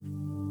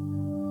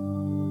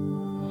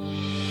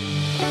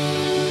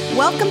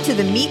Welcome to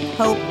the Meet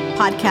Hope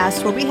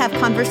podcast, where we have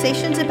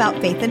conversations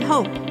about faith and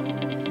hope.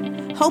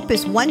 Hope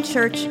is one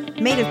church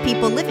made of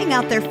people living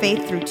out their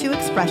faith through two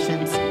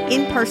expressions,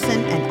 in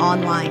person and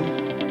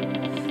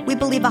online. We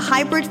believe a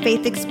hybrid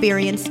faith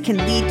experience can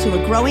lead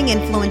to a growing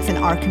influence in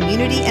our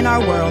community and our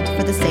world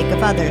for the sake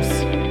of others.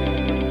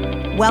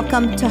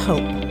 Welcome to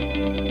Hope.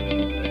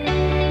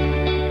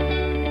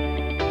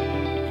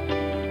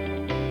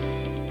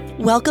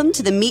 Welcome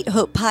to the Meet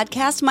Hope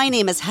podcast. My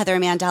name is Heather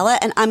Mandela,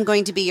 and I'm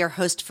going to be your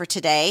host for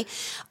today.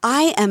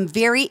 I am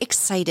very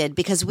excited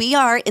because we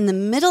are in the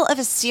middle of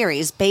a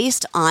series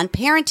based on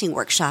parenting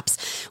workshops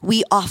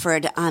we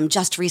offered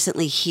just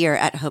recently here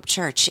at Hope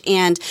Church.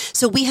 And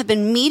so we have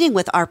been meeting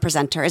with our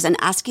presenters and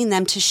asking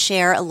them to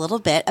share a little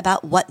bit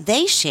about what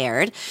they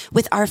shared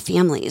with our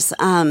families.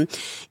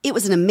 It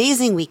was an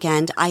amazing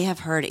weekend. I have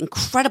heard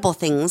incredible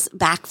things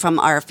back from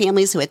our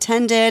families who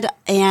attended,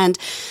 and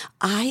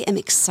I am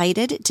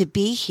excited to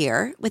be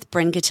here with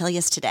Bryn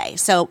Gatilius today.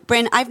 So,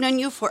 Bryn, I've known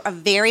you for a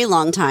very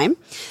long time.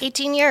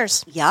 18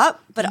 years. Yep,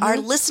 but our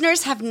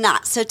listeners have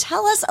not. So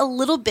tell us a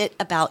little bit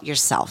about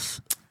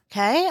yourself.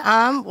 Okay.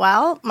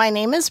 Well, my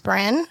name is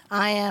Bryn.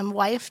 I am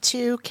wife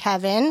to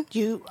Kevin.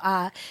 You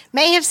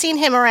may have seen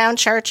him around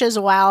church as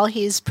well.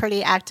 He's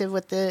pretty active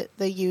with the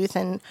youth,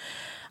 and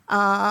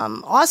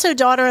also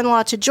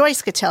daughter-in-law to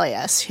Joyce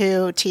Gatilius,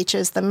 who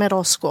teaches the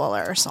middle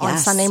schoolers on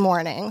Sunday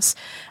mornings.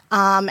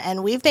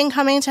 And we've been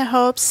coming to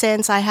Hope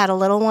since I had a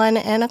little one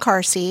in a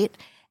car seat,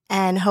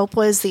 and Hope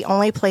was the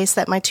only place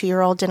that my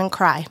 2-year-old didn't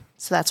cry.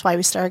 So that's why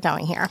we started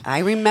going here. I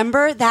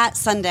remember that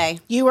Sunday.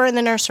 You were in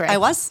the nursery. I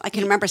was. I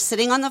can remember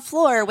sitting on the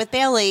floor with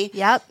Bailey.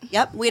 Yep.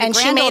 We had and a grand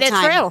she made old it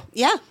time. through.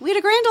 Yeah, we had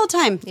a grand old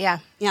time.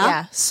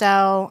 Yeah.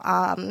 So,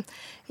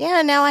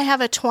 now I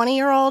have a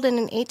 20-year-old and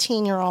an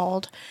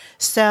 18-year-old.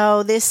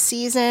 So this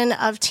season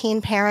of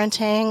teen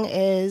parenting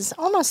is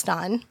almost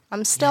done.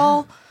 I'm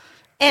still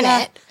in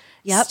it.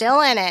 Yep. Still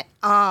in it.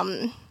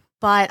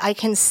 But I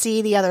can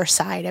see the other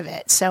side of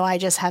it. So I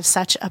just have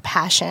such a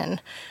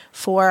passion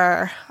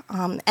for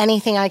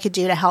anything I could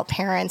do to help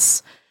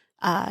parents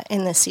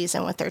in this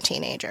season with their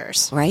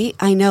teenagers. Right?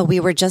 I know. We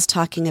were just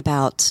talking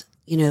about,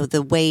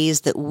 the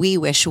ways that we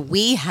wish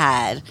we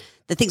had,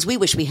 the things we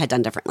wish we had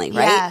done differently,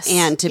 right? Yes.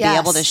 And to be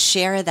able to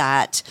share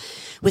that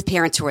with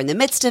parents who are in the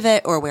midst of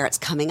it or where it's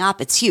coming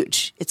up, it's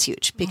huge. It's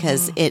huge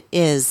because it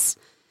is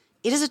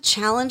a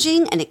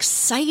challenging and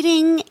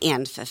exciting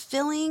and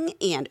fulfilling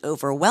and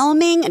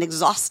overwhelming and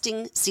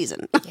exhausting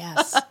season.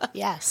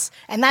 Yes.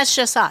 And that's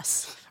just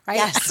us, right?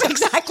 Yes,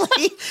 exactly.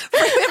 We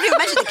haven't even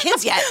mentioned the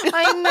kids yet.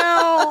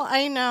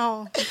 I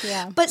know.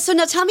 Yeah. But so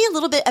now tell me a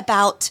little bit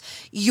about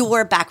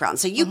your background.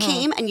 So you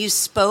came and you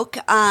spoke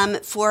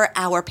for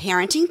our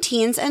Parenting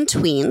Teens and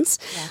Tweens,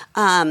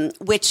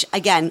 which,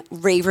 again,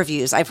 rave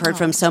reviews. I've heard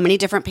from so many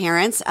different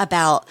parents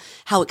about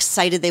how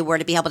excited they were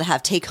to be able to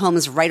have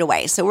take-homes right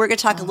away. So we're going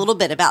to talk a little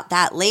bit about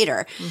that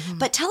later.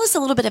 But tell us a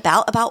little bit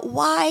about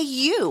why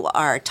you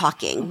are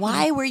talking.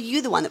 Why were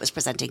you the one that was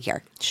presenting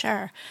here?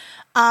 Sure.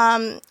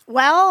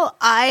 Well,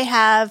 I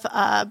have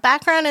a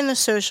background in the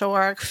social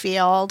work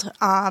field.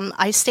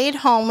 I stayed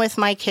home with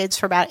my kids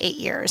for about 8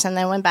 years and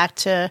then went back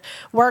to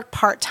work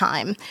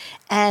part-time.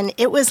 And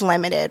it was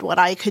limited what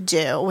I could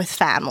do with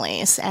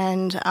families.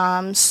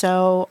 And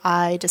so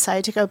I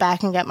decided to go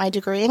back and get my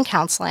degree in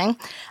counseling.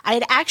 I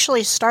had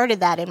actually started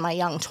that in my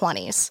young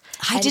 20s.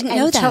 I didn't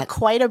know that. Took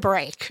quite a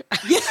break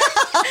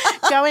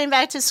going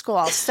back to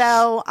school.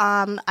 So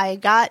I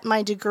got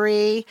my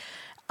degree,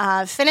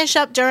 finished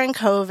up during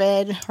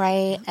COVID,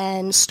 right,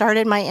 and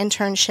started my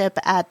internship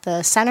at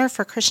the Center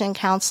for Christian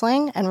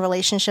Counseling and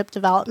Relationship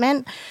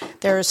Development.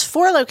 There's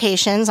 4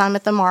 locations. I'm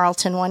at the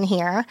Marlton one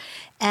here,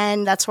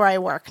 and that's where I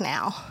work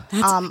now.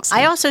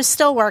 I also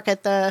still work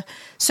at the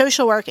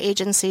social work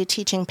agency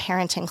teaching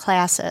parenting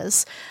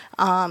classes.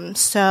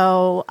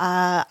 So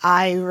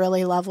I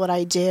really love what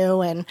I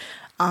do, and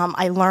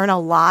I learn a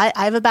lot.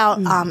 I have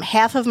about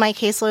half of my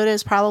caseload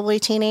is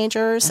probably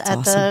teenagers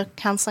at the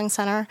counseling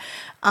center.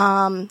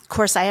 Of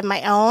course, I have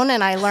my own,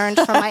 and I learned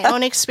from my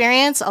own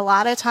experience a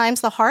lot of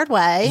times the hard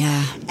way.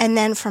 Yeah. And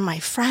then from my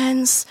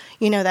friends,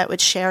 that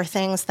would share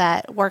things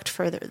that worked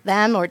for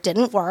them or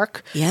didn't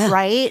work. Yeah.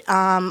 Right?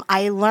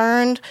 I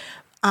learned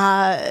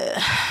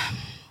the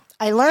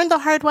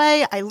hard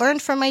way. I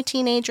learned from my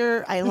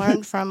teenager. I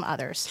learned from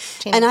others.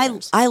 And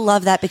I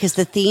love that because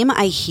the theme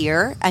I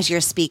hear as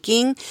you're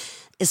speaking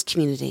is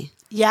community.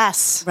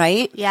 Yes.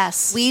 Right?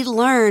 Yes. We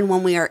learn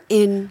when we are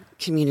in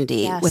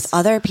community with Yes.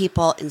 other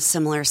people in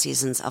similar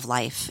seasons of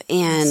life.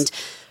 And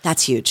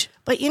that's huge.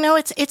 But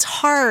it's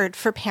hard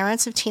for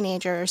parents of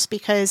teenagers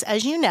because,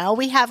 as you know,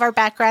 we have our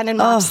background in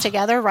MOPS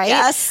together, right?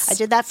 Yes. I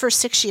did that for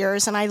 6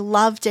 years and I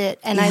loved it.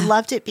 And I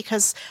loved it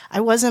because I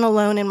wasn't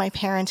alone in my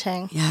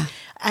parenting. Yeah.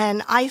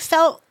 And I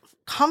felt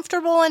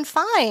comfortable and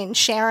fine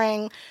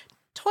sharing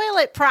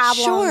toilet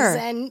problems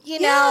and,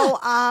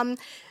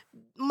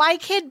 my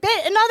kid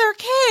bit another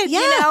kid,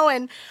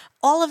 and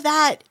all of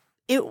that.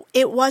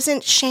 It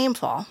wasn't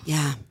shameful.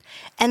 Yeah.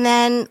 And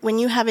then when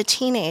you have a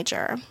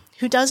teenager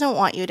who doesn't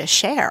want you to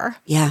share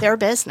Yeah. their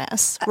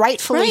business,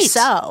 rightfully Right.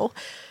 so.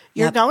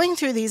 You're Yep. going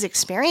through these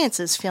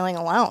experiences feeling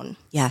alone.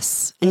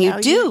 Yes. And you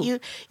know, do.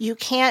 You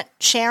can't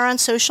share on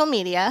social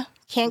media.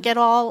 Can't get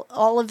all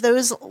of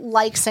those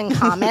likes and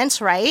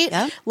comments, right?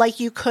 Yep. Like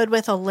you could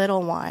with a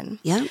little one.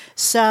 Yeah.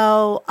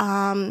 So,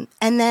 and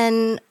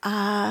then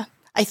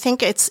I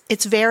think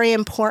it's very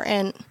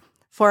important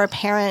for a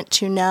parent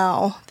to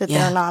know that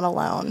Yeah. they're not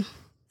alone.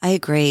 I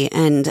agree.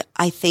 And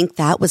I think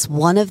that was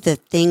one of the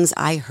things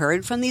I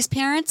heard from these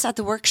parents at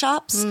the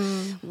workshops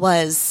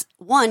was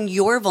one,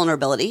 your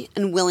vulnerability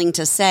and willing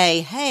to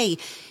say, hey,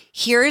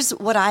 here's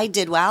what I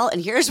did well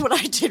and here's what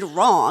I did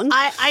wrong.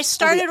 I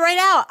started right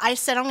out. I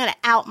said, I'm going to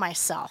out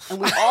myself. And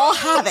we all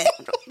have it.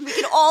 We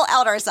can all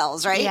out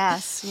ourselves, right?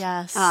 Yes,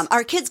 yes.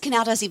 Our kids can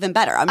out us even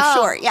better, I'm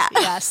sure. Yeah.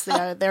 Yes,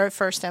 they're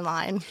first in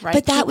line, right?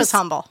 But that Keep was us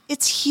humble.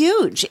 It's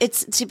huge.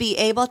 It's to be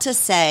able to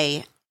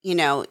say,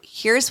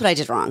 here's what I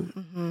did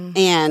wrong.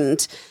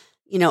 And,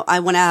 I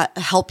want to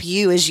help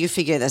you as you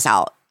figure this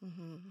out.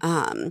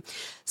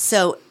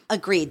 So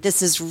agreed.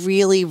 This is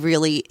really,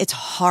 really, it's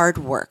hard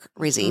work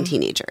raising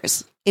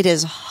teenagers. It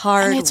is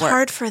hard And it's work.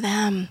 hard for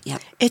them.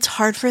 Yep. It's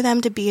hard for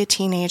them to be a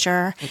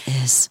teenager. It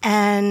is.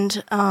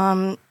 And,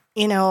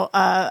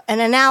 an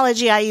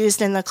analogy I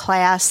used in the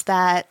class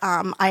that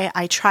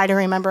I try to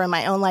remember in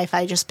my own life,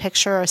 I just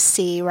picture a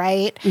sea,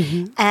 right?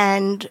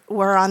 And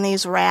we're on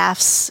these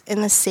rafts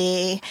in the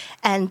sea,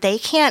 and they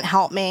can't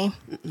help me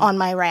on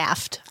my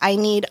raft. I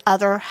need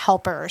other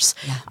helpers.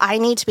 Yeah. I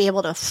need to be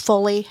able to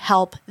fully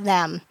help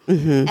them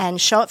and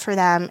show up for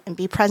them and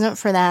be present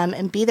for them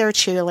and be their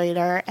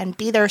cheerleader and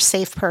be their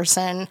safe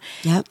person.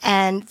 Yep.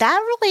 And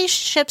that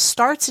relationship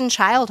starts in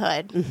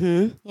childhood,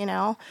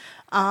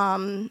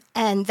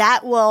 and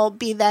that will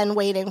be then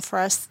waiting for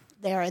us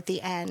there at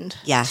the end,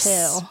 Yes.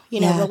 too.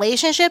 Yeah.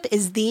 Relationship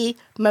is the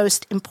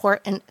most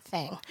important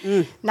thing.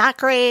 Not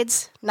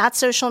grades, not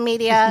social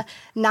media,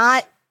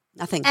 not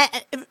Nothing.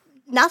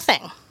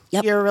 nothing.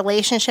 Yep. Your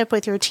relationship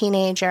with your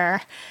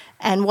teenager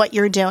and what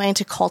you're doing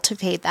to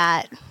cultivate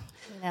that,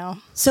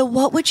 So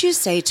what would you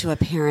say to a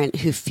parent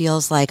who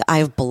feels like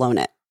I've blown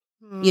it?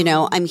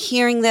 I'm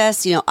hearing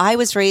this, I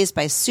was raised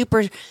by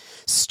super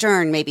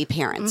stern, maybe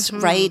parents,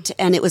 right?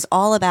 And it was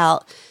all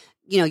about,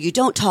 you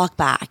don't talk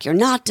back. You're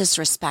not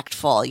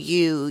disrespectful.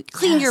 You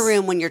clean your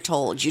room when you're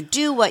told. You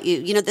do what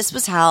this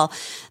was how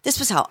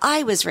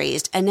I was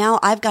raised. And now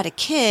I've got a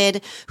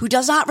kid who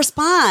does not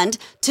respond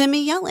to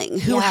me yelling,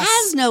 who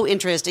has no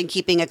interest in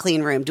keeping a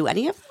clean room. Do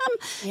any of them?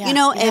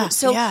 And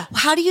so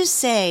what do you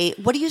say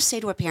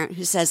to a parent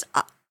who says,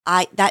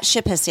 that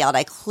ship has sailed.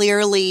 I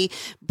clearly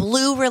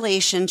blew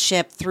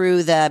relationship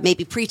through the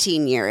maybe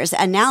preteen years.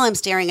 And now I'm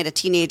staring at a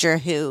teenager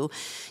who,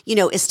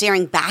 is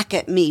staring back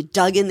at me,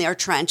 dug in their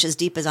trench as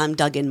deep as I'm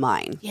dug in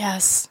mine.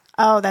 Yes.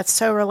 Oh, that's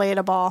so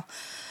relatable.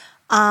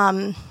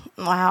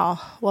 Wow.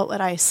 What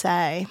would I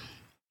say?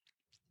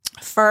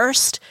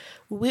 First,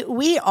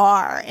 we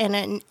are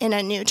in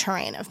a new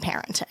terrain of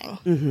parenting.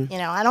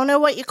 I don't know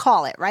what you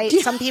call it, right?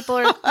 Some people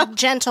are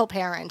gentle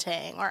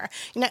parenting, or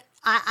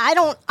I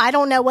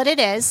don't know what it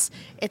is.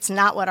 It's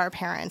not what our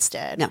parents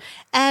did, No.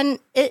 and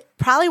it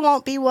probably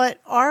won't be what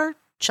our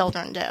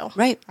children do.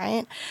 Right.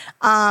 Right.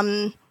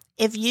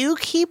 If you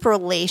keep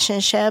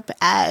relationship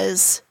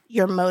as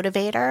your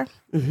motivator,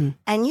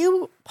 and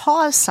you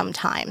pause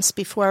sometimes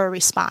before a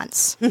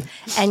response,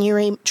 and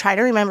you try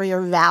to remember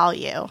your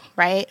value,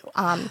 right?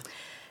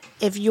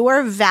 If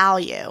your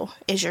value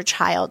is your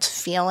child's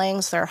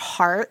feelings, their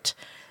heart,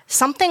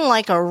 something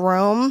like a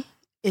room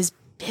is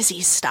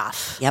busy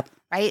stuff. Yep.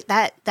 Right?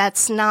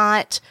 That's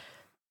not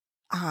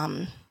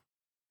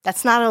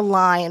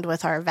aligned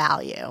with our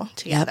value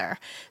together.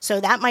 So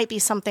that might be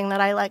something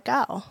that I let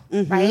go,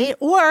 right?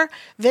 Or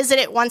visit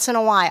it once in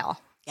a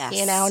while.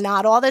 Yes.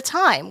 Not all the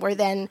time, where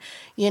then,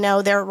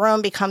 their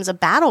room becomes a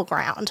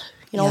battleground.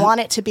 You don't want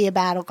it to be a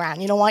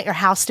battleground. You don't want your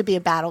house to be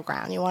a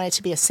battleground. You want it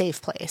to be a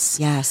safe place.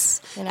 Yes.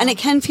 And it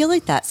can feel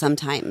like that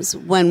sometimes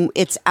when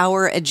it's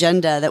our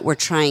agenda that we're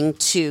trying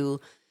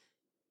to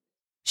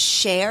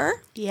share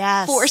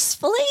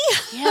forcefully.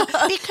 Yeah,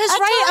 because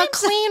a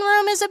clean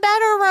room is a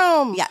better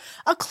room. Yeah.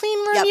 A clean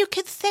room you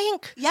could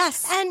think.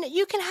 Yes. And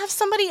you can have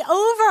somebody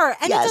over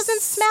and it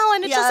doesn't smell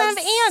and it doesn't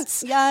have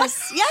ants.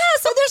 Yes.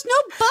 Yes. And there's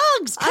no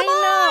bugs. Come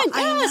on. Yes.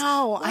 I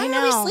know. Why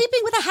are we sleeping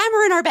with a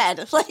hammer in our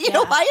bed?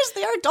 Why is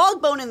there a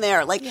dog bone in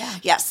there?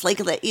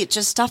 It's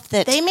just stuff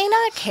that they may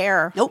not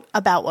care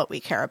about what we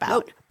care about.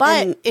 Nope.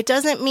 But it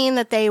doesn't mean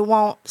that they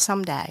won't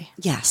someday.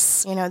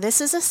 Yes.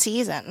 This is a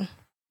season.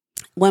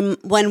 When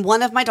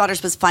one of my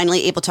daughters was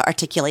finally able to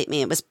articulate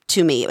me, it was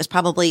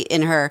probably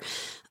in her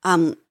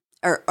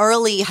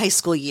early high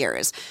school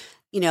years.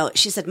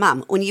 She said,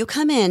 "Mom, when you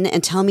come in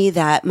and tell me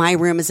that my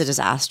room is a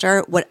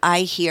disaster, what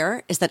I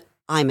hear is that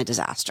I'm a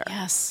disaster."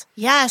 Yes.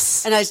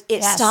 Yes. And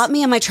it stopped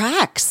me in my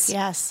tracks.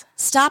 Yes.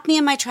 Stopped me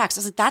in my tracks. I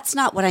was like, that's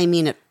not what I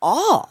mean at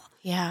all.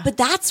 Yeah. But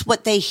that's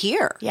what they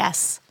hear.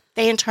 Yes.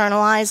 They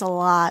internalize a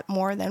lot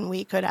more than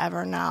we could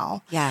ever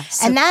know. Yeah.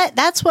 And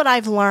that's what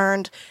I've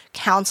learned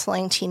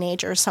counseling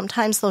teenagers.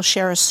 Sometimes they'll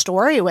share a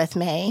story with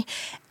me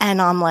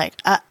and I'm like,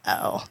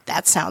 uh-oh,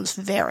 that sounds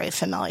very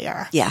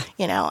familiar. Yeah.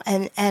 You know,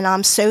 and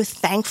I'm so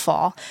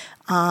thankful.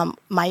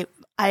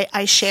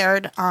 I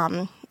shared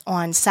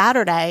on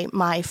Saturday,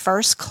 my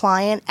first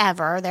client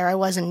ever. There I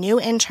was, a new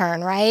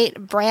intern, right?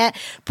 Brand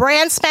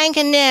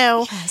spanking new.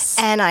 Yes.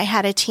 And I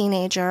had a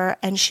teenager,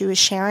 and she was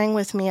sharing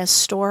with me a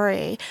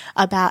story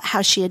about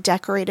how she had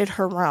decorated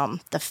her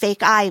room. The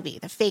fake ivy,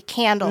 the fake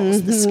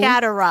candles, the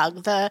scatter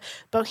rug, the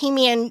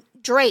bohemian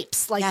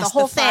drapes, like the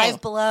whole thing.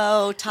 5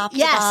 Below, top to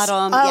Yes.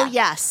 bottom. Oh, Yeah.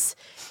 yes.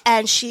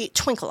 And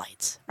twinkle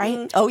lights,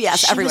 right? Oh,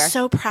 yes, She everywhere. was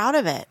so proud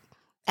of it.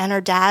 And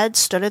her dad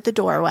stood at the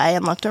doorway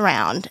and looked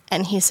around,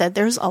 and he said,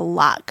 there's a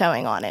lot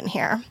going on in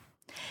here.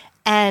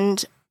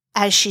 And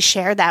as she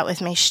shared that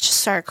with me, she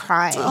just started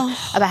crying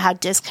about how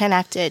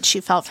disconnected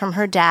she felt from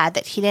her dad,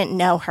 that he didn't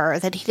know her,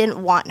 that he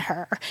didn't want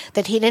her,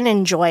 that he didn't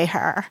enjoy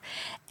her.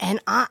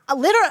 And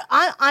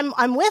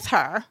I'm with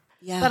her,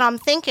 but I'm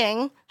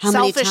thinking How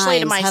many selfishly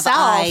to times myself,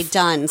 have I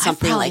done something I've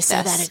probably like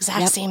said this? that exact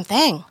Yep. same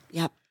thing.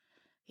 Yep.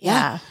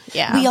 Yeah.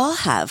 We all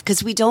have,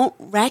 because we don't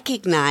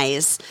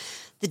recognize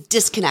the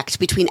disconnect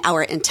between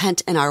our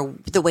intent and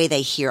the way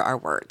they hear our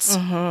words.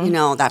 You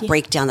know, that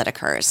breakdown that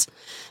occurs.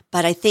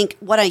 But I think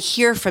what I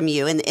hear from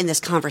you in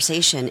this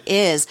conversation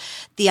is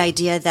the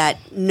idea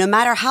that no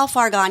matter how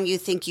far gone you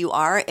think you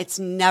are, it's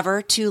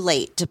never too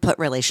late to put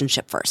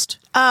relationship first.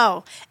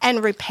 Oh,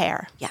 and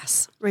repair.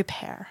 Yes.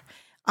 Repair.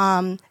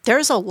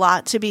 There's a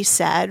lot to be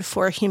said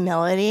for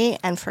humility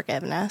and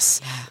forgiveness.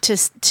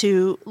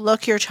 To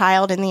look your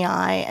child in the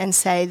eye and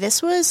say,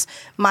 this was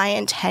my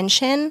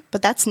intention,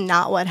 but that's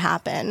not what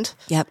happened.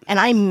 Yep. And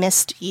I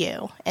missed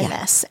you in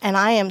this. And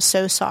I am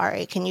so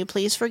sorry. Can you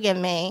please forgive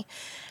me?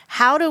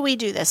 How do we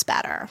do this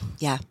better?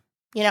 Yeah.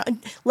 You know,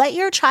 let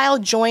your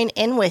child join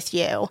in with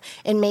you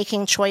in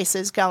making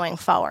choices going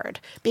forward,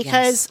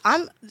 because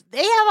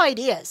they have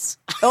ideas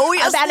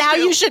about how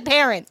you should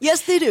parent.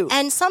 Yes, they do.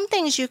 And some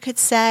things you could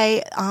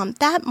say,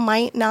 that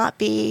might not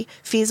be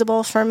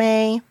feasible for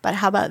me, but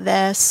how about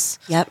this?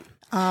 Yep.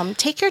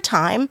 Take your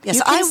time. Yes,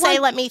 you can say,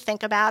 let me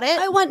think about it.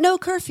 I want no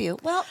curfew.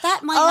 Well,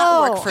 that might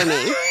not work for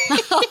me.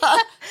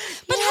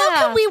 But how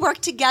can we work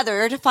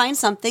together to find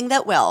something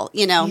that will,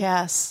 you know?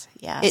 Yes.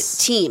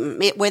 It's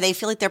where they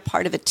feel like they're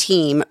part of a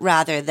team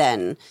rather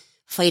than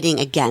fighting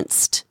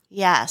against.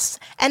 Yes.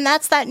 And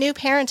that's that new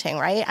parenting,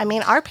 right? I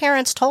mean, our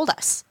parents told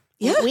us.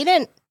 Yeah. We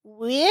didn't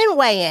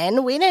weigh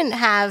in. We didn't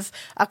have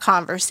a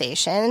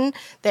conversation.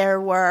 There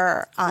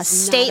were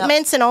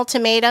statements and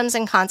ultimatums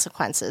and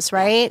consequences,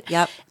 right?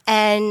 Yep.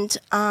 And,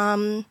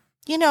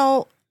 you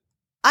know,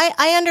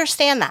 I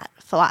understand that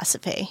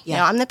philosophy. Yeah.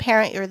 You know, I'm the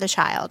parent, you're the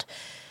child.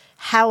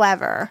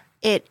 However,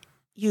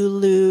 you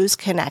lose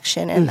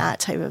connection in that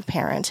type of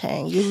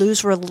parenting. You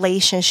lose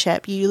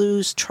relationship. You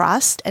lose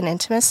trust and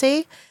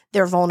intimacy,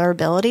 their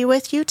vulnerability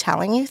with you,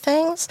 telling you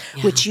things,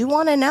 which you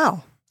want to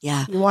know.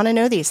 Yeah. You want to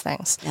know these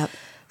things. Yep.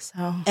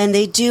 So, and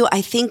they do.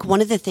 I think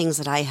one of the things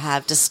that I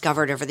have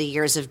discovered over the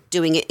years of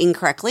doing it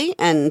incorrectly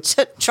and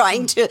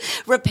trying to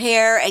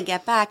repair and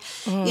get back,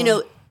 you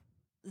know,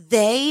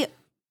 they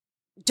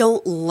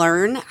don't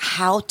learn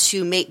how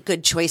to make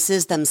good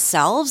choices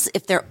themselves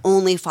if they're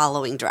only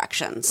following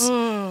directions,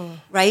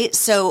 right?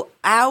 So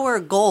our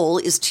goal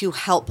is to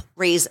help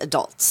raise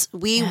adults.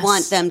 We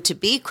want them to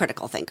be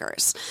critical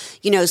thinkers,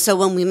 you know, so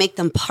when we make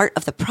them part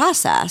of the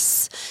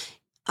process,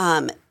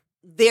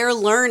 they're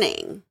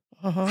learning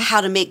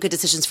how to make good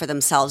decisions for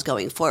themselves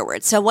going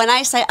forward. So when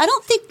I say, I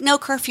don't think no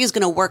curfew is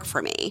going to work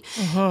for me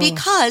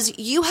because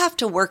you have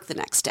to work the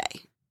next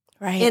day.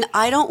 right. And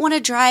I don't want to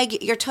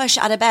drag your tush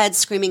out of bed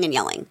screaming and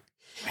yelling.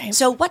 Right.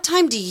 So what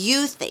time do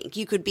you think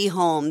you could be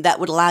home that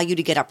would allow you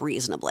to get up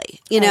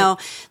reasonably? You know,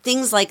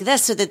 things like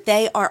this, so that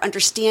they are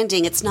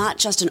understanding it's not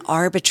just an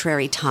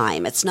arbitrary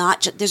time. It's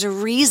not just, there's a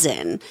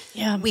reason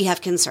we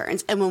have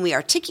concerns. And when we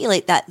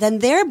articulate that, then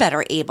they're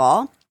better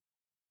able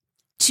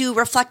to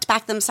reflect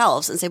back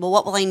themselves and say, well,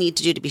 what will I need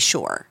to do to be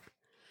sure?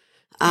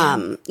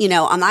 You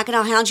know, I'm not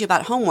going to hound you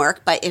about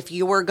homework, but if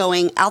you were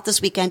going out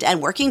this weekend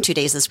and working 2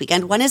 days this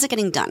weekend, when is it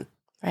getting done?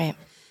 Right.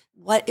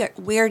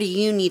 Where do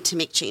you need to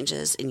make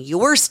changes in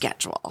your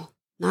schedule?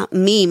 Not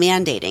me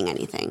mandating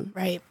anything.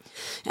 Right.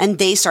 And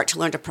they start to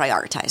learn to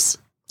prioritize.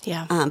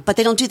 Yeah. But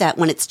they don't do that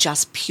when it's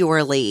just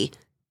purely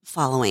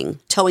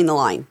towing the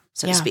line,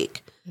 so to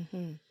speak.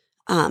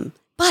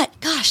 But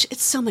gosh,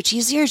 it's so much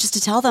easier just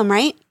to tell them,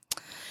 right?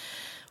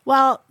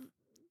 Well,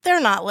 they're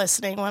not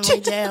listening when we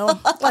do.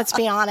 Let's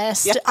be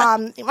honest.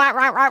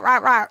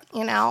 Right.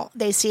 You know,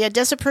 they see a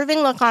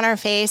disapproving look on our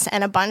face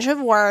and a bunch of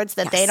words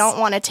that they don't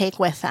want to take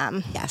with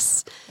them.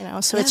 Yes. You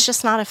know, so it's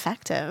just not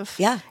effective.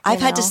 Yeah.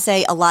 I've had to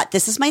say a lot,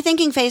 this is my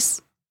thinking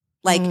face.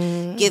 Like,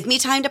 give me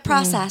time to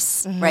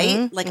process,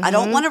 right? Like, I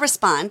don't want to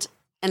respond.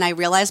 And I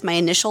realize my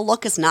initial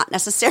look is not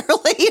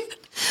necessarily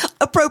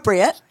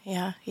appropriate.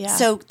 Yeah.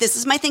 So this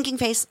is my thinking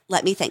face.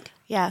 Let me think.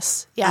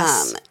 Yes.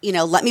 You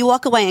know, let me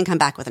walk away and come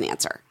back with an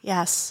answer.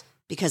 Yes.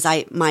 because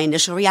my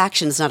initial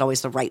reaction is not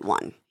always the right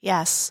one.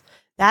 Yes.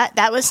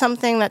 That was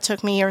something that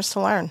took me years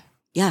to learn.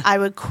 Yeah. I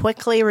would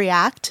quickly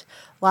react.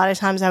 A lot of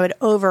times I would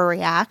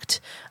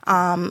overreact.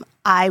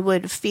 I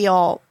would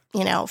feel,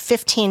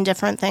 15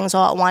 different things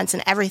all at once,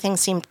 and everything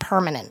seemed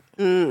permanent.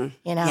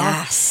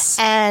 Yes.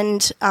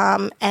 And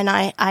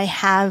I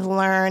have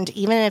learned,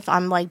 even if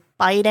I'm like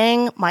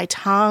biting my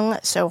tongue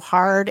so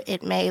hard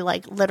it may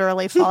like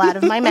literally fall out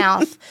of my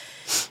mouth,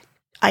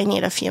 I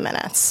need a few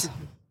minutes.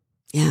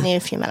 Yeah. I need a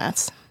few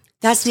minutes.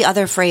 That's the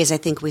other phrase I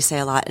think we say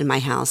a lot in my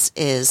house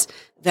is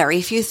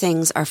very few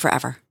things are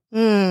forever.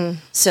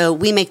 So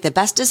we make the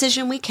best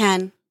decision we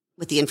can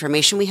with the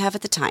information we have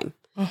at the time.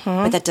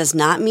 But that does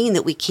not mean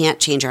that we can't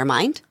change our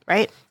mind.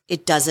 Right.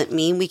 It doesn't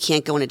mean we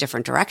can't go in a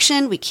different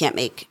direction. We can't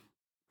make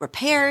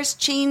repairs,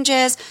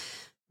 changes.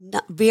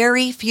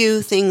 Very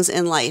few things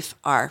in life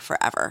are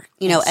forever.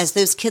 As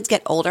those kids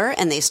get older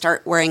and they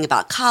start worrying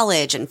about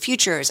college and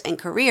futures and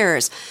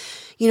careers,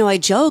 I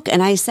joke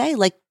and I say,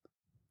 like,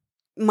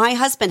 my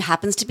husband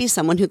happens to be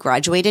someone who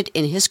graduated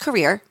in his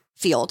career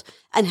field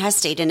and has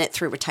stayed in it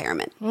through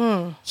retirement.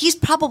 He's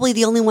probably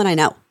the only one I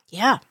know.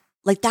 Yeah.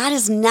 Like, that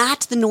is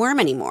not the norm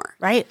anymore.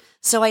 Right.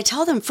 So I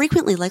tell them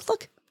frequently, like,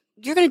 look,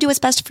 you're going to do what's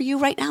best for you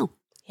right now.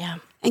 Yeah.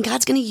 And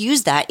God's going to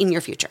use that in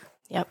your future.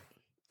 Yep.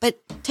 But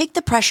take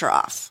the pressure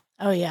off.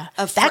 Oh, yeah.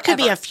 Of that could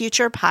be forever. a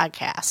future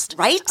podcast.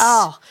 Right?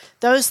 Oh,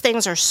 those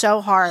things are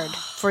so hard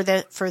for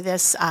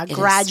this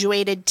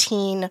graduated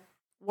teen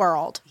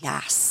world.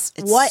 Yes.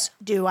 What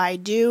do I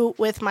do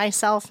with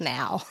myself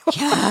now?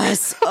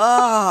 Yes.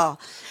 Oh.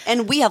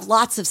 And we have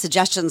lots of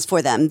suggestions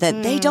for them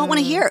that they don't want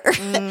to hear.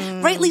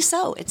 Rightly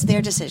so. It's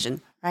their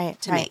decision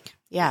to make.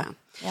 Yeah.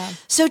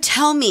 So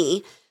tell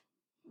me,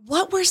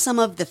 what were some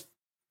of the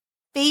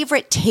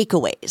favorite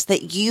takeaways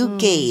that you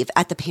gave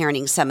at the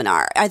parenting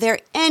seminar? Are there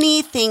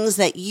any things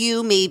that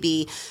you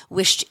maybe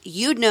wished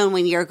you'd known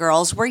when your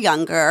girls were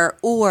younger,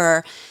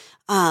 or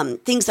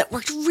things that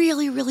worked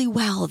really, really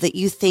well that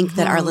you think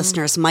that our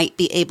listeners might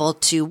be able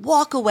to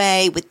walk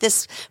away with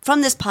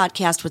from this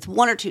podcast with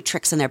one or two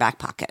tricks in their back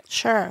pocket?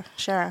 Sure.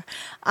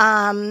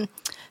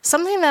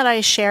 Something that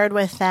I shared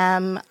with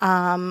them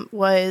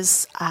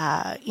was,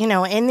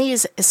 in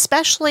these,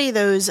 especially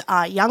those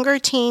younger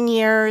teen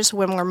years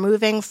when we're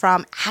moving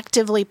from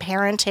actively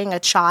parenting a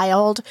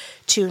child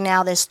to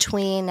now this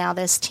tween, now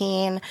this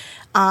teen,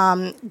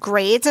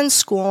 grades and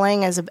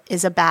schooling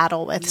is a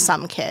battle with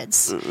some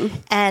kids.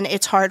 And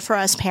it's hard for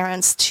us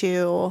parents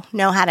to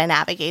know how to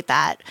navigate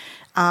that.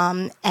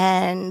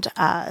 And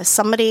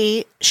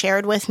somebody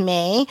shared with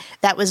me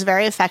that was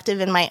very effective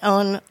in my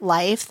own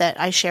life that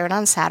I shared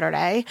on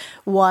Saturday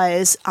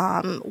was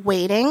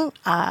waiting,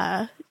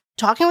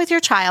 talking with your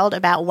child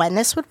about when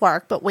this would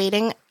work, but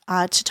waiting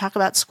to talk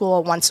about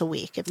school once a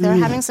week. If they're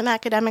having some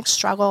academic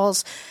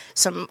struggles,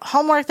 some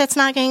homework that's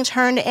not getting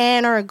turned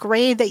in, or a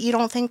grade that you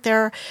don't think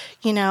they're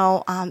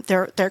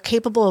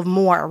capable of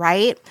more,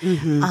 right?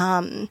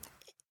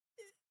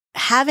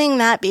 Having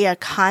that be a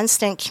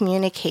constant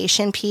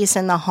communication piece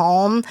in the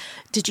home.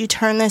 Did you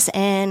turn this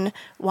in?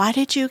 Why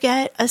did you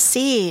get a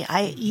C?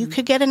 You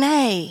could get an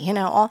A,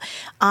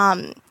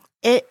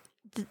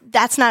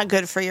 that's not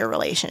good for your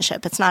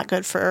relationship. It's not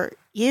good for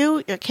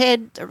you, your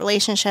kid, the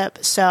relationship.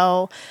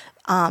 So,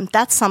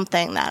 that's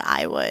something that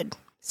I would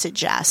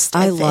suggest.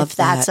 If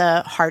that's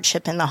a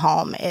hardship in the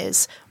home,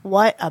 is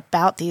what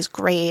about these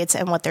grades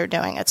and what they're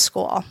doing at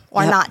school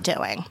or not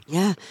doing?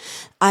 Yeah.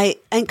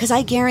 Because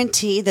I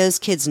guarantee those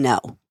kids know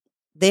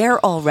they're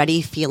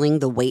already feeling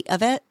the weight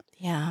of it.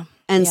 Yeah.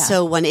 And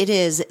so when it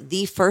is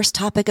the first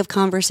topic of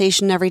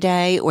conversation every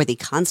day or the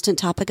constant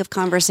topic of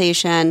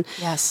conversation,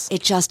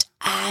 it just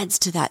adds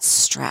to that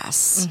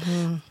stress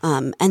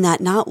and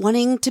that not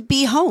wanting to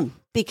be home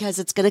because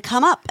it's going to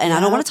come up and I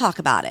don't want to talk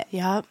about it.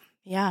 Yep.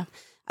 Yeah.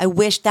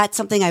 That's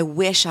something I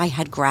wish I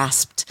had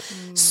grasped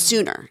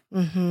sooner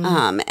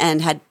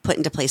and had put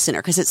into place sooner,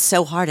 because it's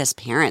so hard as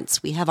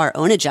parents. We have our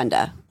own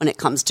agenda when it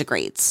comes to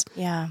grades.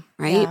 Yeah.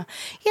 Right?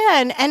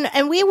 Yeah.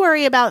 And we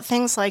worry about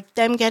things like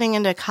them getting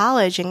into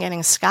college and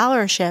getting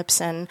scholarships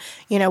and,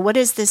 what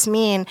does this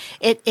mean?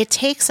 It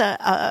takes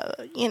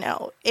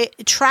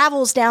it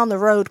travels down the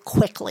road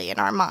quickly in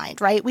our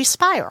mind, right? We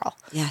spiral.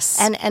 Yes.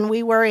 And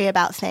we worry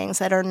about things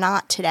that are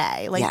not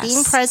today. Like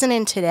being present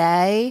in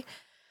today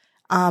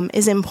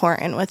is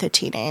important with a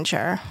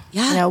teenager.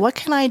 Yeah. What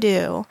can I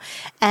do?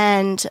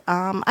 And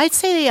I'd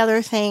say the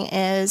other thing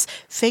is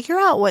figure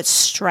out what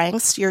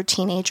strengths your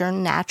teenager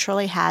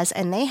naturally has,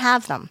 and they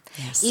have them.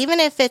 Yes.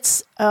 Even if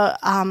it's, all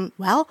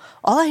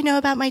I know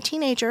about my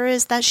teenager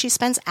is that she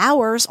spends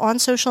hours on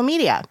social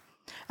media.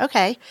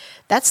 Okay,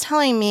 that's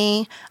telling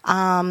me,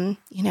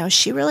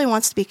 she really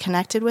wants to be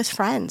connected with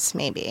friends,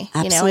 maybe.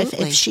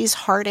 Absolutely. If she's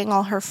hearting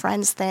all her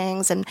friends'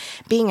 things and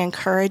being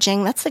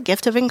encouraging, that's the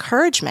gift of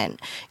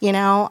encouragement.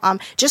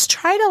 Just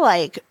try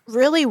to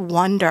really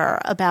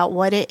wonder about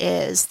what it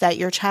is that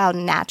your child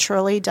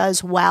naturally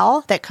does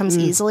well, that comes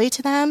easily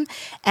to them,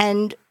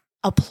 and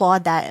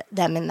applaud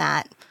them in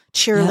that.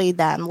 cheerlead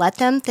them. Let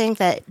them think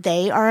that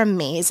they are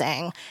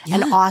amazing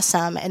and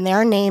awesome, and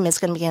their name is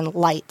going to be in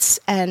lights.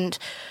 And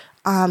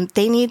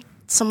they need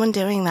someone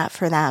doing that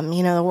for them.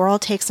 You know, the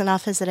world takes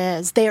enough as it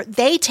is.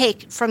 They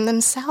take from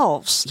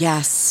themselves.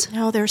 Yes. You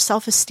know, their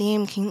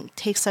self-esteem can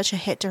take such a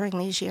hit during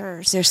these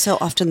years. They're so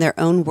often their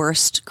own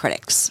worst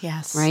critics.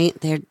 Yes. Right?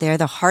 They're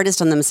the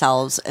hardest on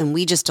themselves, and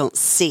we just don't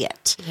see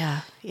it.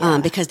 Yeah.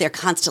 Because they're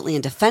constantly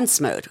in defense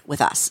mode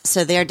with us.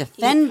 So they're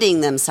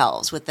defending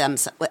themselves with them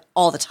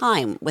all the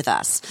time with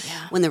us.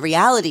 Yeah. When the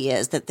reality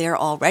is that they're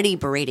already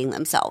berating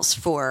themselves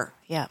for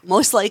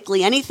most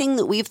likely anything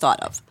that we've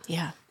thought of.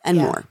 Yeah. And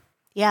more.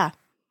 Yeah.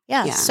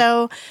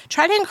 So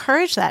try to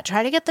encourage that.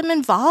 Try to get them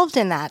involved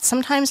in that.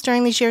 Sometimes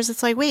during these years,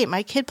 it's like, wait,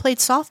 my kid played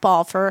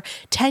softball for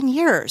 10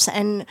 years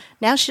and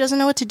now she doesn't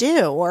know what to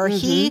do. Or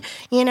he,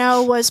 you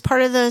know, was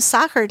part of the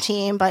soccer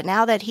team, but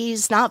now that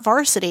he's not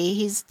varsity,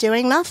 he's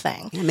doing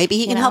nothing. Yeah, maybe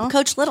he can help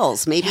coach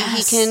littles. Maybe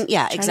he can,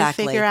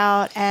 exactly. To figure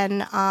out.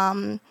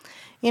 And,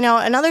 you know,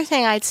 another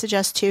thing I'd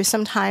suggest too,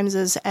 sometimes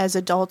is as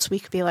adults, we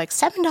could be like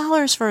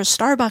 $7 for a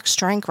Starbucks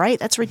drink, right?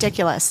 That's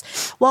ridiculous.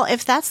 Well,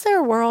 if that's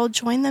their world,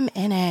 join them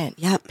in it.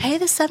 Yep. Pay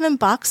the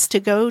 $7 to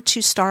go to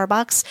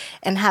Starbucks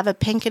and have a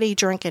pinkety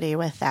drinkety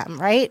with them,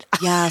 right?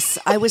 Yes,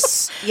 our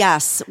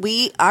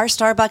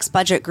Starbucks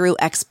budget grew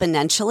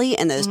exponentially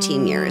in those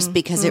teen years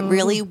because it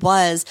really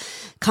was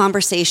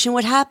conversation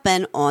would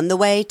happen on the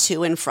way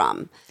to and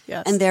from.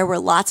 Yes. And there were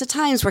lots of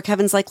times where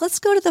Kevin's like, let's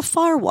go to the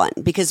far one,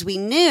 because we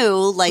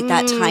knew like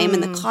that time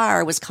in the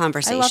car was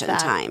conversation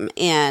time.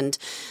 And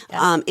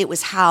it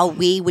was how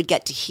we would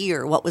get to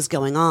hear what was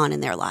going on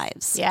in their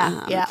lives.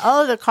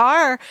 Oh, the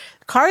car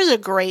is a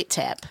great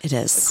tip. It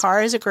is. The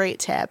car is a great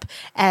tip.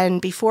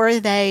 And before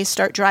they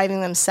start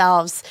driving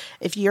themselves,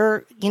 if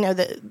you're, you know,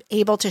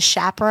 able to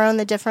chaperone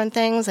the different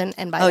things,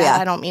 and by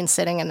that I don't mean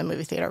sitting in the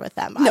movie theater with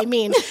them. No. I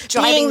mean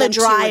being the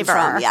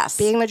driver.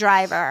 Being the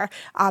driver.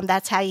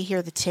 That's how you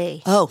hear the tea.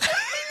 Oh,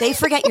 they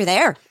forget you're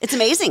there. It's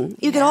amazing.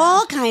 You get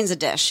all kinds of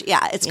dish.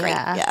 Yeah, it's great.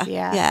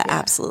 Yeah,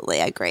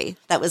 absolutely. I agree.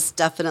 That was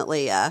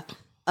definitely a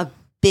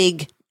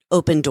big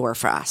open door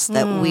for us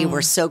that we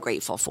were so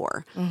grateful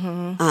for.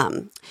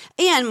 And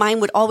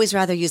mine would always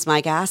rather use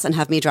my gas and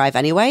have me drive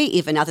anyway,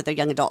 even now that they're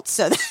young adults.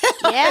 So that's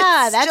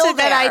a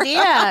good idea.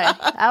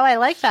 Oh, I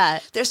like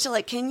that. They're still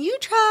like, can you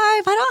drive?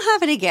 I don't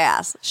have any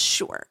gas.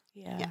 Sure.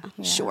 Yeah.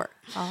 Sure.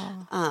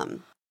 Oh.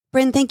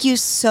 Bryn, thank you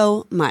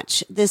so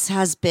much.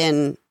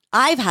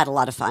 I've had a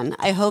lot of fun.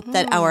 I hope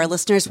that our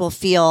listeners will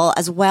feel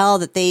as well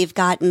that they've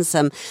gotten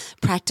some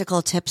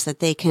practical tips that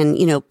they can,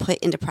 you know, put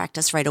into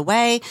practice right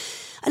away.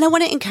 And I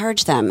want to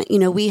encourage them. You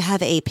know, we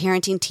have a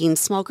parenting teen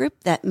small group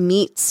that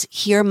meets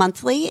here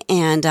monthly.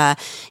 And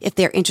if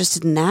they're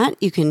interested in that,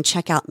 you can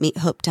check out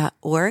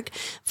meethope.org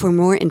for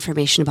more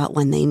information about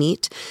when they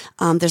meet.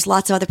 There's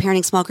lots of other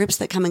parenting small groups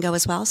that come and go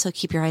as well. So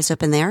keep your eyes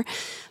open there.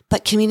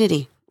 But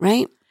community,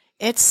 right?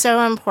 It's so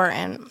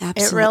important.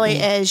 Absolutely. It really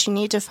is. You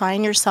need to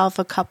find yourself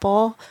a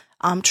couple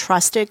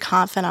trusted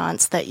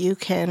confidants that you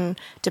can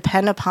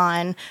depend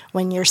upon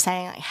when you're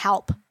saying,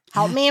 help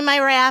me in my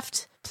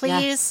raft,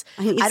 please.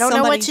 Yeah. I don't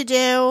know what to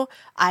do.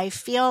 I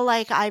feel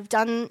like I've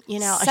done, you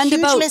know, a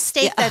huge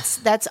mistake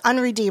that's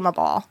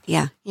unredeemable.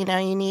 Yeah. You know,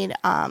 you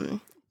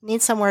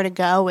need somewhere to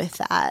go with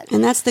that.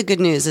 And that's the good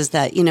news, is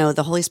that, you know,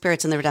 the Holy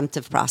Spirit's in the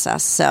redemptive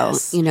process. So,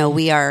 you know,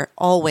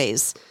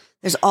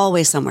 there's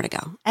always somewhere to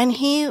go. And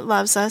he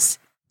loves us.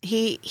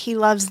 He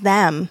loves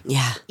them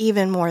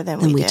even more than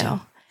we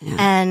do. Yeah.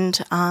 And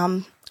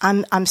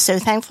I'm so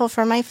thankful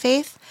for my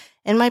faith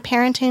in my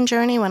parenting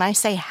journey. When I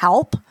say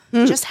help,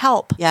 just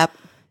help. Yep.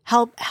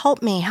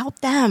 Help me, help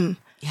them.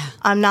 Yeah.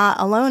 I'm not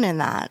alone in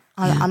that.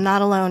 I'm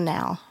not alone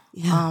now.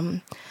 Yeah.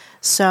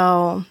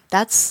 So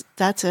that's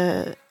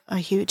a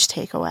huge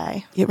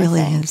takeaway. It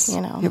really is. You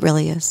know, it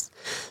really is.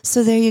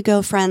 So there you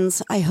go,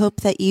 friends. I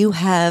hope that you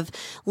have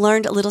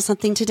learned a little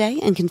something today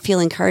and can feel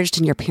encouraged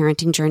in your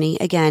parenting journey.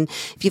 Again,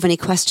 if you have any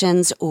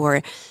questions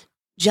or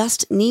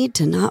just need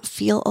to not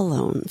feel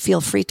alone,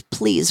 feel free to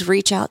please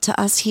reach out to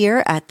us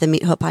here at the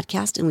Meet Hope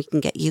Podcast, and we can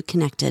get you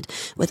connected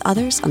with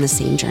others on the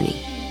same journey.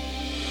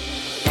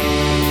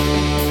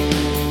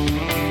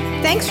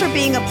 Thanks for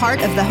being a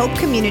part of the Hope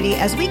community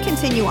as we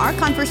continue our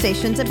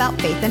conversations about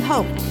faith and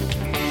hope.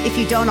 If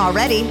you don't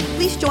already,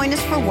 please join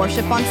us for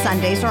worship on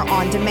Sundays or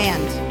on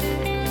demand.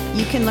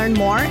 You can learn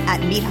more at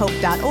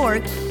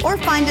meethope.org or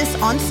find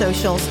us on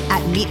socials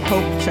at Meet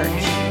Hope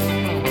Church.